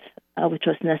project, which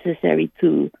was necessary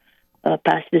to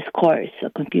pass this course, a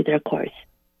computer course.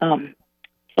 So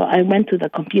I went to the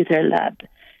computer lab.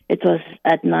 It was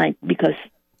at night because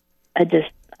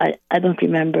I don't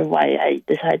remember why I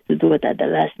decided to do it at the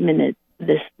last minute,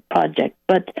 this project.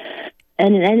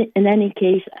 And in any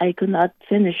case, I could not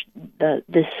finish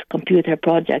this computer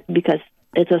project because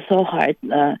it was so hard.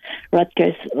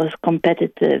 Rutgers is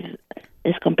competitive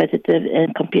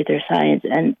in computer science,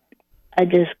 and I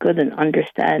just couldn't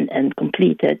understand and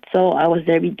complete it. So I was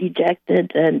very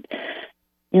dejected and,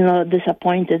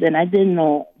 disappointed, and I didn't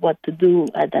know what to do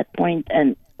at that point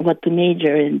and what to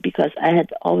major in because I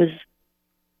had always,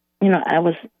 I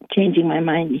was changing my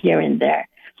mind here and there.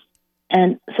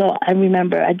 And so I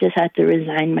remember I just had to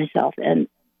resign myself, and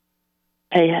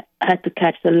I had to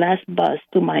catch the last bus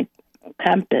to my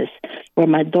campus where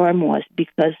my dorm was,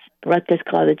 because Rutgers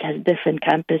College has different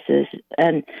campuses,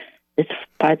 and it's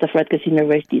part of Rutgers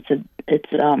University.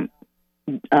 It's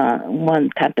one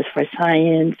campus for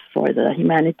science, for the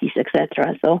humanities,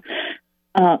 etc. So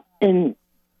in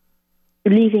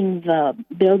leaving the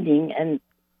building and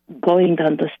going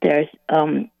down the stairs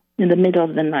in the middle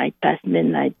of the night, past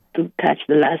midnight, to catch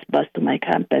the last bus to my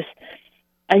campus,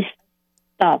 I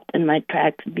stopped in my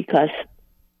tracks because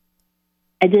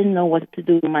I didn't know what to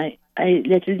do. I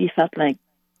literally felt like,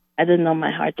 I didn't know, my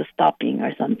heart was stopping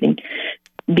or something,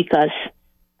 because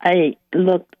I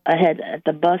looked ahead at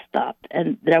the bus stop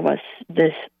and there was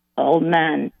this old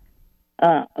man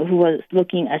who was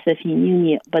looking as if he knew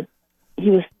me, but he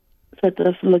was sort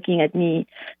of looking at me,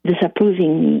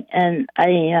 disapproving me, and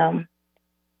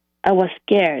I was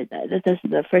scared. This is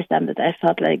the first time that I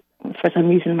felt like, for some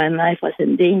reason, my life was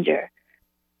in danger.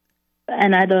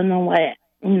 And I don't know why,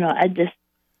 I just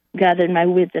gathered my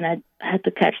wits and I had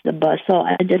to catch the bus. So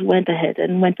I just went ahead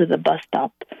and went to the bus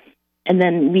stop. And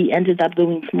then we ended up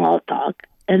doing small talk.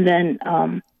 And then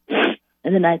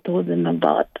I told him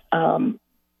about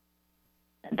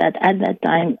that at that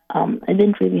time, I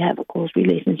didn't really have a close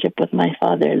relationship with my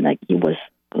father. Like, he was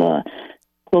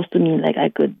close to me, like I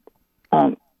could,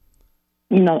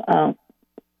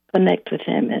 connect with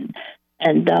him,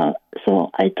 and so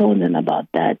I told him about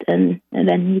that, and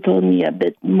then he told me a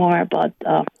bit more about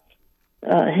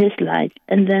his life,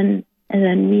 and then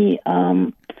we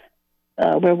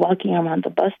were walking around the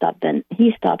bus stop. Then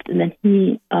he stopped, and then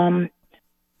he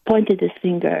pointed his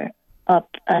finger up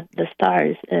at the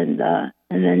stars, and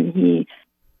then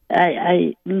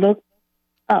I looked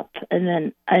up, and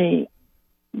then he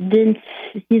didn't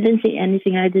say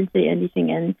anything, I didn't say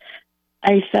anything, and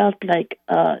I felt like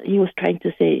he was trying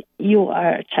to say, you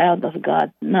are a child of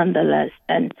God nonetheless,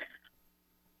 and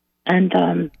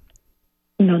do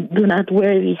not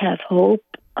worry, have hope,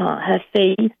 have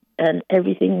faith, and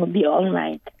everything will be all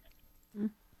right.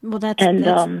 Well, that's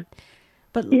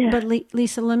But Yeah. but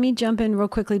Lisa, let me jump in real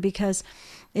quickly, because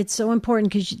it's so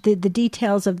important, because the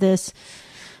details of this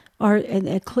are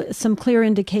some clear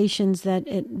indications that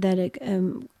it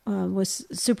was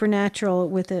supernatural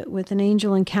with an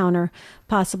angel encounter,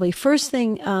 possibly. First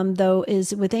thing, though,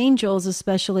 is with angels,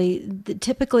 especially,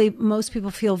 typically most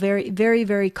people feel very, very,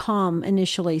 very calm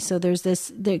initially. So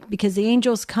there's because the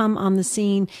angels come on the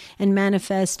scene and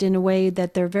manifest in a way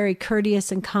that they're very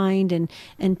courteous and kind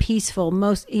and peaceful.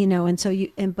 And so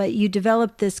but you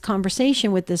develop this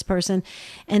conversation with this person,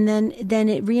 and then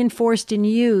it reinforced in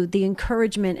you the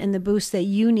encouragement and the boost that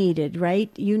you needed, right?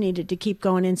 You needed to keep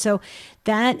going. And so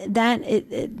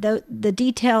the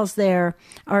details there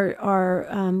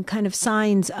are kind of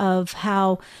signs of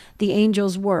how the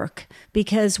angels work.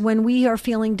 Because when we are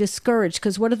feeling discouraged,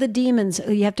 because what are the demons?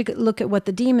 You have to look at what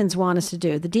the demons want us to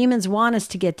do. The demons want us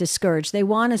to get discouraged. They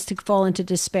want us to fall into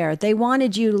despair. They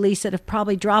wanted you, Lisa, to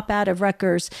probably drop out of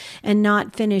Rutgers and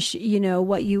not finish,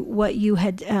 what you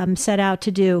had set out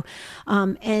to do.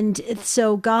 And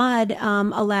so God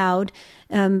allowed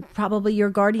probably your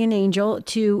guardian angel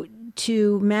to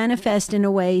manifest in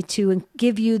a way to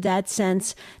give you that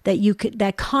sense that you could,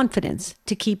 that confidence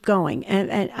to keep going.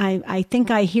 And I think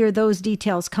I hear those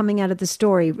details coming out of the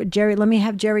story. Jerry, let me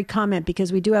have Jerry comment,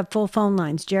 because we do have full phone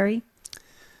lines. Jerry?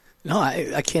 No,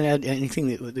 I can't add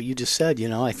anything that you just said.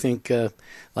 I think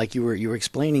like you were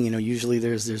explaining, usually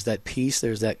there's that peace,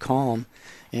 there's that calm.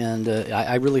 And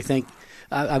I really think,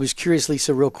 I was curious,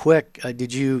 Lisa, real quick,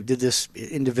 did this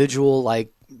individual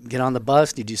get on the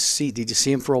bus? Did you see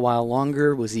him for a while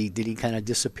longer? Did he kind of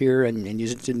disappear and you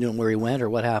just didn't know where he went, or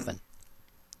what happened?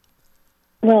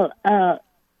 Well,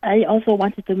 I also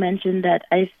wanted to mention that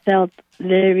I felt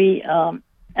very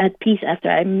at peace after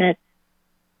I met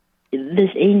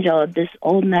this angel, this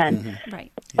old man. Mm-hmm.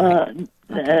 Right.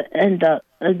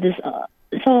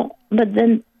 But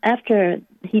then after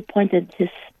he pointed his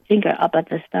finger up at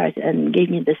the stars and gave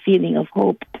me the feeling of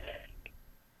hope,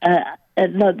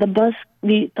 the bus,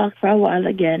 we talked for a while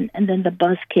again, and then the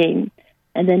bus came,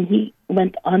 and then he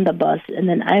went on the bus, and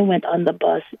then I went on the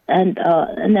bus, and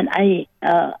then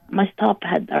my stop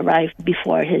had arrived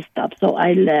before his stop, so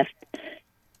I left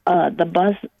the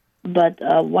bus. But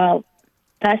while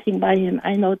passing by him,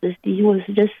 I noticed he was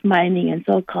just smiling and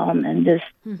so calm and just,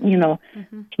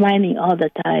 smiling all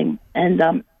the time.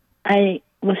 And I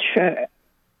was sure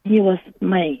he was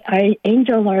my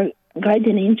angel or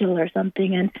guardian angel or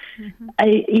something. And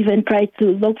I even tried to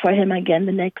look for him again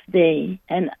the next day.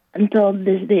 And until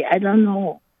this day, I don't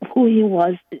know who he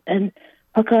was and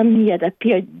how come he had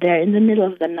appeared there in the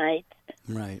middle of the night.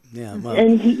 Right, yeah. Well,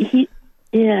 And he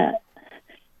said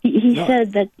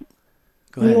that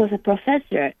he was a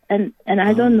professor, and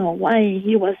I don't know why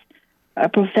he was a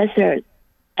professor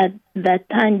at that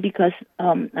time, because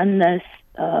unless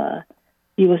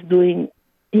he was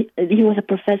a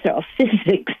professor of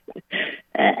physics,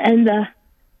 and the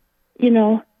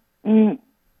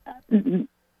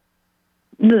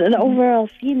overall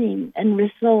feeling and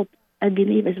result, I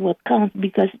believe, is what counts,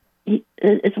 because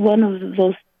it's one of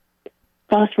those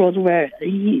crossroads where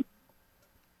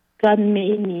God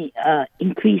made me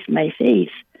increase my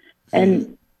faith.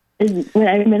 And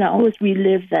when I always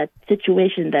relive that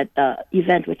situation, that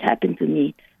event which happened to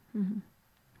me. Mm-hmm.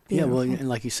 Yeah, well, and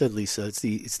like you said, Lisa, it's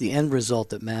the end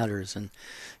result that matters. And,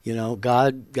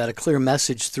 God got a clear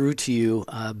message through to you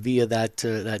via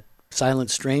that silent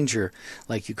stranger,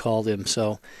 like you called him.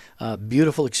 So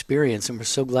beautiful experience, and we're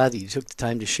so glad that you took the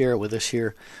time to share it with us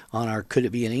here on our Could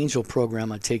It Be an Angel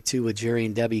program on Take Two with Jerry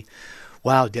and Debbie.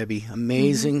 Wow, Debbie,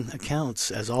 amazing accounts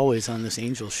as always on this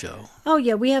angel show. Oh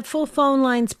yeah, we have full phone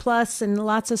lines plus and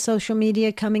lots of social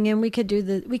media coming in. We could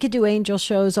do angel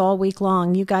shows all week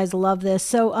long. You guys love this.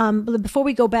 So before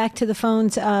we go back to the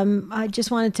phones, I just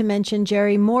wanted to mention,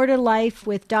 Jerry, More to Life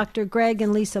with Dr. Greg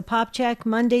and Lisa Popchak,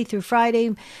 Monday through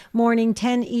Friday morning,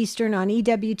 10 Eastern on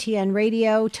EWTN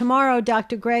Radio. Tomorrow,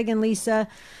 Dr. Greg and Lisa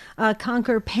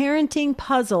conquer parenting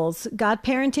puzzles. Got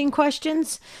parenting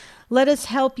questions? Let us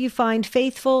help you find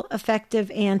faithful,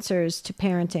 effective answers to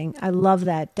parenting. I love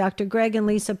that. Dr. Greg and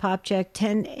Lisa Popchak,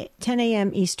 10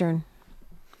 a.m. Eastern.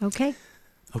 Okay?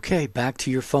 Okay, back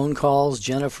to your phone calls.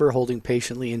 Jennifer holding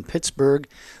patiently in Pittsburgh,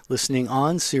 listening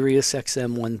on Sirius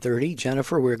XM 130.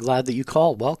 Jennifer, we're glad that you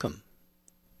called. Welcome.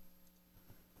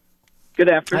 Good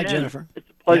afternoon. Hi, Jennifer. It's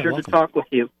a pleasure to talk with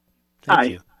you.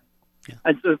 Thank you. Yeah.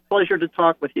 It's a pleasure to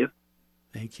talk with you.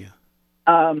 Thank you.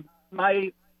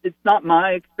 It's not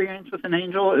my experience with an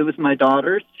angel. It was my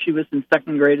daughter's. She was in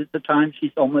second grade at the time.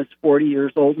 She's almost 40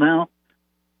 years old now.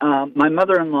 My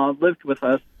mother-in-law lived with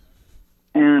us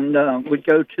and would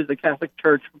go to the Catholic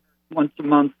Church once a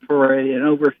month for an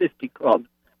over 50 club.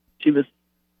 She was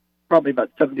probably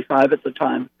about 75 at the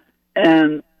time.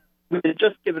 And we had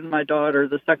just given my daughter,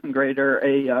 the second grader,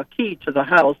 a key to the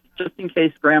house just in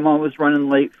case Grandma was running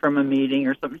late from a meeting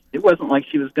or something. It wasn't like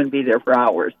she was going to be there for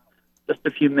hours, just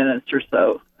a few minutes or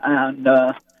so, and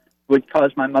would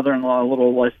cause my mother-in-law a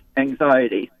little less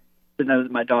anxiety to know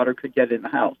that my daughter could get in the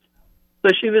house.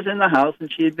 So she was in the house,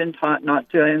 and she had been taught not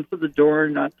to answer the door,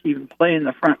 not to even play in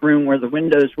the front room where the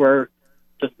windows were,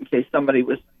 just in case somebody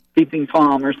was keeping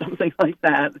Tom or something like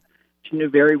that. She knew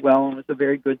very well and was a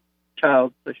very good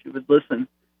child, so she would listen.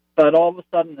 But all of a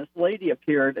sudden, this lady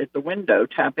appeared at the window,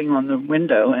 tapping on the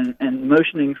window and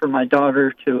motioning for my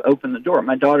daughter to open the door.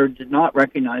 My daughter did not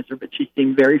recognize her, but she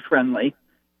seemed very friendly.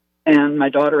 And my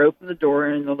daughter opened the door,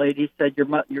 and the lady said,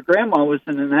 your grandma was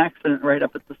in an accident right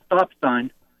up at the stop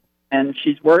sign, and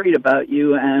she's worried about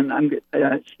you, and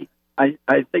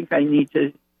I think I need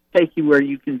to take you where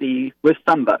you can be with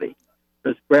somebody,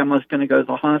 because Grandma's going to go to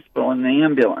the hospital in the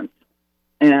ambulance.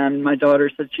 And my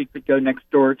daughter said she could go next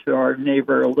door to our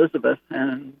neighbor, Elizabeth,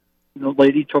 and the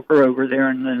lady took her over there,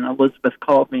 and then Elizabeth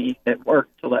called me at work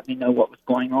to let me know what was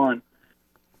going on.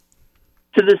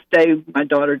 To this day, my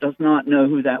daughter does not know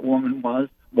who that woman was,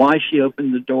 why she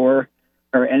opened the door,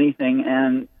 or anything.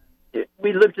 And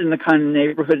we lived in the kind of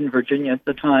neighborhood in Virginia at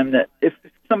the time that if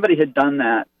somebody had done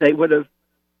that, they would have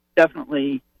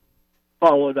definitely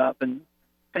followed up and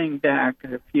came back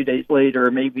a few days later,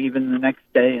 or maybe even the next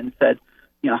day, and said,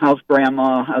 how's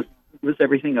Grandma? Was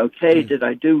everything okay? Did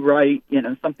I do right?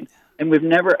 Something. And we've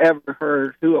never, ever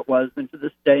heard who it was. And to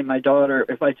this day, my daughter,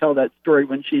 if I tell that story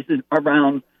when she's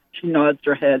around, she nods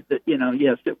her head that,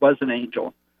 yes, it was an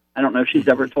angel. I don't know if she's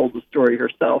ever told the story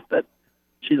herself, but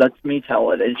she lets me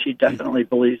tell it, and she definitely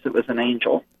believes it was an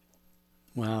angel.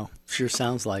 Wow. Sure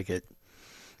sounds like it.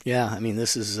 Yeah, I mean,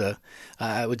 this is,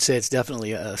 I would say it's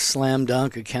definitely a slam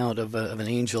dunk account of an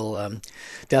angel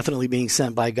definitely being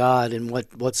sent by God, and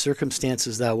what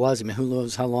circumstances that was. I mean, who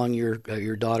knows how long your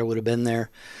daughter would have been there,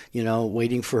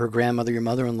 waiting for her grandmother, your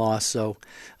mother-in-law. So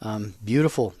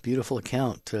beautiful, beautiful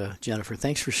account, Jennifer.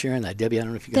 Thanks for sharing that. Debbie, I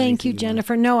don't know if you got Thank you, anything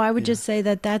Jennifer. No, I would just say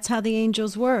that that's how the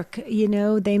angels work.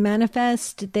 They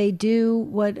manifest, they do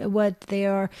what they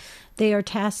are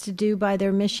tasked to do by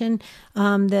their mission,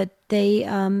 that they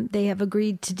have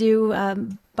agreed to do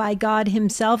by God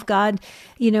Himself. God,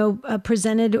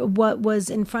 presented what was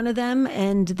in front of them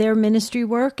and their ministry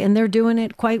work, and they're doing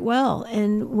it quite well.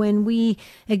 And when we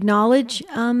acknowledge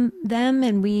them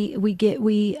and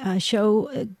we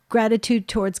show gratitude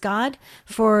towards God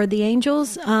for the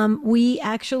angels, we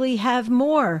actually have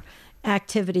more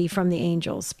activity from the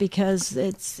angels, because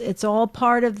it's all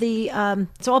part of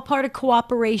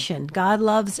cooperation. God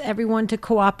loves everyone to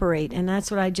cooperate, and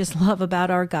that's what I just love about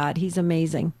our God. He's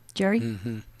amazing. Jerry?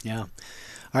 Mm-hmm. Yeah. All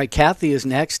right, Kathy is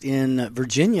next in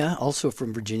Virginia, also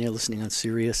from Virginia, listening on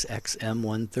Sirius XM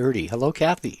 130. Hello,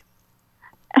 Kathy.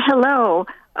 Hello.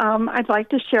 I'd like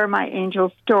to share my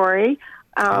angel story.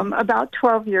 About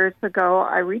 12 years ago,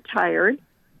 I retired,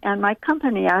 and my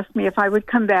company asked me if I would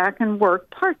come back and work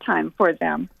part-time for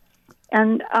them.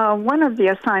 And one of the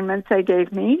assignments they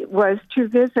gave me was to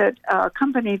visit a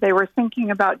company they were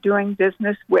thinking about doing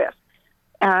business with.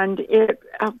 And it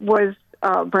was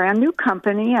a brand-new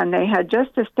company, and they had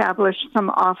just established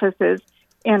some offices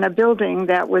in a building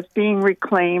that was being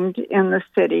reclaimed in the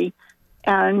city.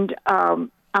 And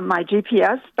my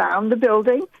GPS found the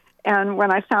building. And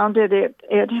when I found it,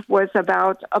 it was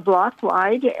about a block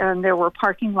wide, and there were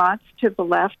parking lots to the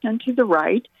left and to the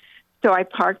right. So I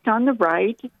parked on the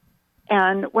right,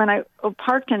 And when I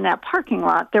parked in that parking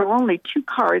lot, there were only 2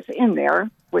 cars in there,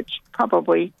 which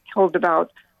probably held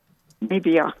about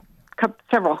maybe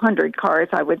several hundred cars,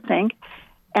 I would think.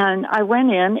 And I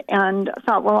went in and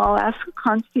thought, well, I'll ask a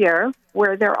concierge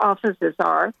where their offices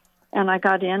are. And I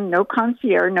got in, no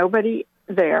concierge, nobody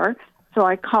there. So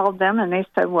I called them, and they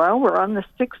said, well, we're on the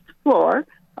 6th floor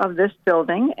of this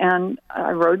building. And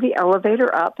I rode the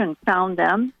elevator up and found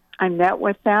them. I met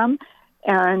with them.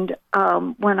 And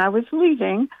when I was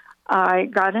leaving, I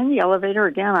got in the elevator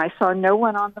again. I saw no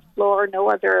one on the floor. No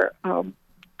other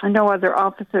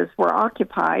offices were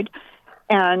occupied.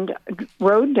 And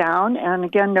rode down, and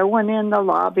again, no one in the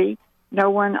lobby, no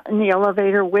one in the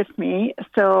elevator with me.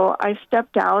 So I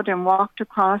stepped out and walked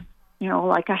across,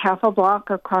 like a half a block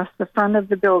across the front of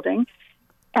the building.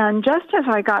 And just as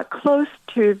I got close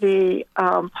to the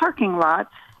parking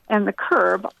lot and the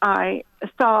curb, I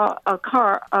saw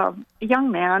a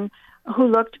young man who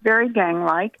looked very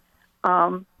gang-like,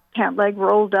 pant leg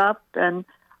rolled up, and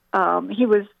he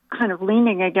was kind of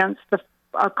leaning against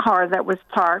a car that was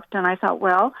parked. And I thought,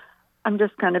 well, I'm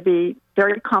just going to be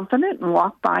very confident and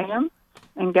walk by him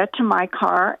and get to my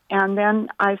car. And then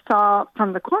I saw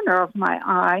from the corner of my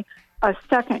eye a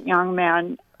second young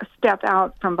man step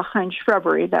out from behind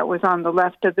shrubbery that was on the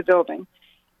left of the building.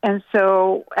 And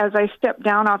so as I stepped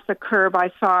down off the curb,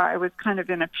 I saw I was kind of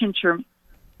in a pincher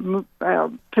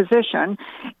position.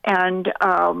 And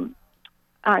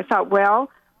I thought, well,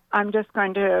 I'm just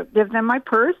going to give them my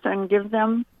purse and give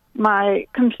them my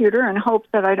computer and hope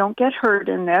that I don't get hurt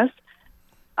in this.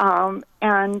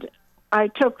 And I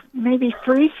took maybe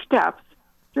 3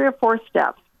 or 4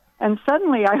 steps, and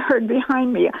suddenly I heard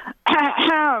behind me,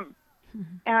 ahem,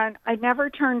 and I never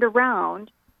turned around,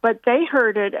 but they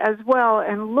heard it as well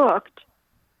and looked,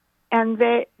 and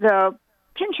the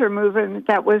pincher movement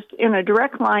that was in a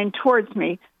direct line towards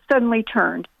me suddenly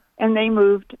turned, and they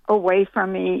moved away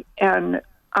from me, and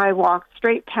I walked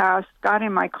straight past, got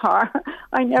in my car.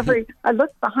 I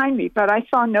looked behind me, but I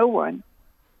saw no one.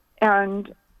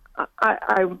 And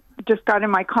I just got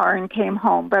in my car and came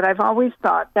home. But I've always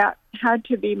thought that had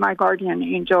to be my guardian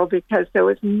angel because there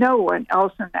was no one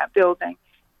else in that building.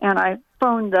 And I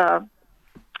phoned the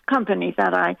company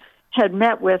that I had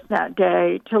met with that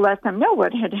day to let them know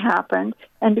what had happened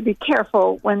and to be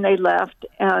careful when they left.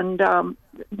 And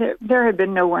there had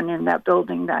been no one in that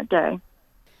building that day.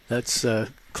 That's a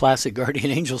classic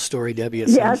guardian angel story, Debbie.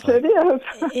 Yes, it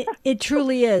is. It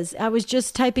truly is. I was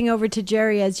just typing over to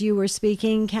Jerry as you were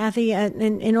speaking, Kathy.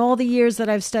 In all the years that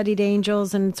I've studied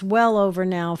angels, and it's well over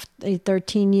now,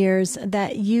 13 years,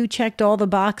 that you checked all the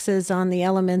boxes on the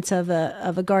elements of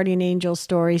a guardian angel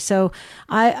story. So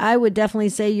I would definitely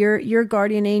say your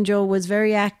guardian angel was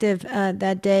very active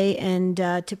that day and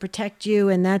to protect you,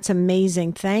 and that's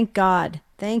amazing. Thank God.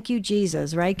 Thank you,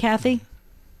 Jesus. Right, Kathy?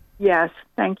 Yes.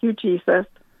 Thank you, Jesus.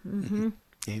 Mm-hmm.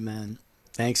 Amen.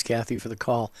 Thanks, Kathy, for the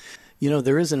call.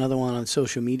 There is another one on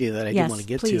social media that I do want to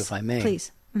get to, if I may.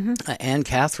 Please. Mm-hmm. Ann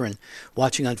Catherine,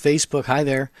 watching on Facebook. Hi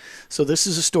there. So this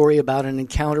is a story about an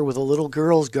encounter with a little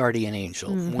girl's guardian angel.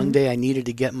 Mm-hmm. One day I needed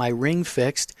to get my ring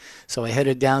fixed, so I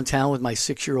headed downtown with my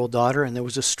 6-year-old daughter, and there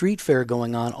was a street fair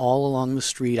going on all along the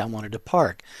street I wanted to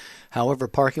park. However,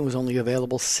 parking was only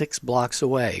available 6 blocks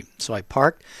away. So I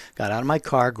parked, got out of my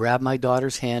car, grabbed my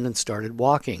daughter's hand, and started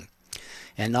walking.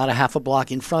 And not a half a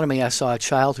block in front of me, I saw a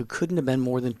child who couldn't have been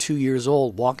more than 2 years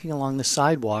old walking along the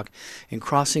sidewalk and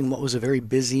crossing what was a very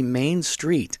busy main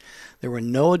street. There were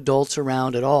no adults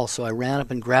around at all, so I ran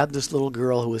up and grabbed this little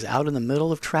girl who was out in the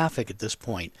middle of traffic at this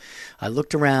point. I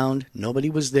looked around, nobody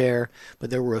was there, but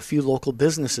there were a few local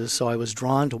businesses, so I was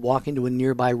drawn to walk into a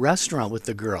nearby restaurant with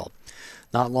the girl.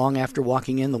 Not long after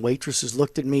walking in, the waitresses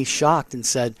looked at me shocked and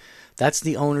said, "That's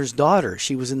the owner's daughter.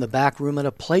 She was in the back room at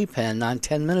a playpen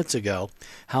 10 minutes ago.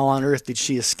 How on earth did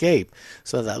she escape?"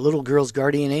 So that little girl's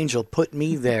guardian angel put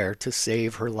me there to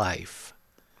save her life.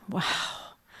 Wow.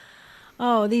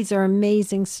 Oh, these are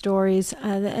amazing stories.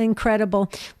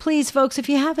 Incredible. Please, folks, if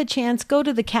you have a chance, go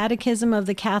to the Catechism of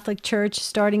the Catholic Church,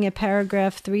 starting at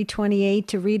paragraph 328,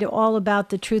 to read all about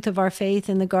the truth of our faith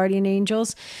in the guardian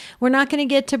angels. We're not going to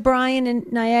get to Brian in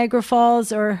Niagara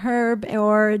Falls, or Herb,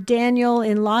 or Daniel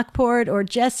in Lockport, or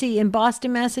Jesse in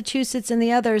Boston, Massachusetts, and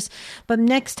the others. But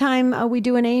next time we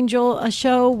do an angel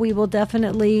show, we will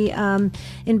definitely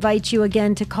invite you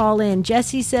again to call in.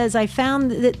 Jesse says, "I found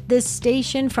this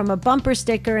station from a bumper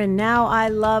sticker, and now I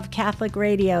love Catholic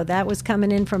radio." That was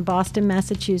coming in from Boston,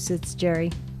 Massachusetts,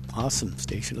 Jerry. Awesome.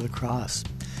 Station of the Cross.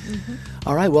 Mm-hmm.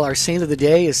 All right. Well, our saint of the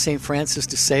day is St. Francis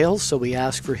de Sales, so we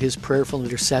ask for his prayerful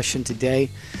intercession today.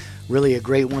 Really a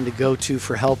great one to go to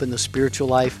for help in the spiritual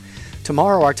life.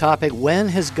 Tomorrow, our topic, when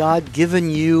has God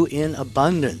given you in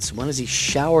abundance? When has He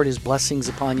showered His blessings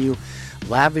upon you,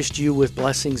 lavished you with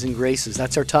blessings and graces?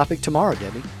 That's our topic tomorrow,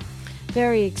 Debbie.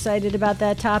 Very excited about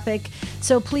that topic.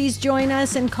 So please join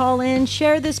us and call in.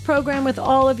 Share this program with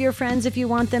all of your friends if you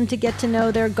want them to get to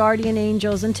know their guardian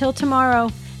angels. Until tomorrow,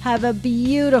 have a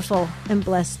beautiful and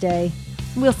blessed day.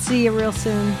 We'll see you real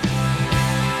soon.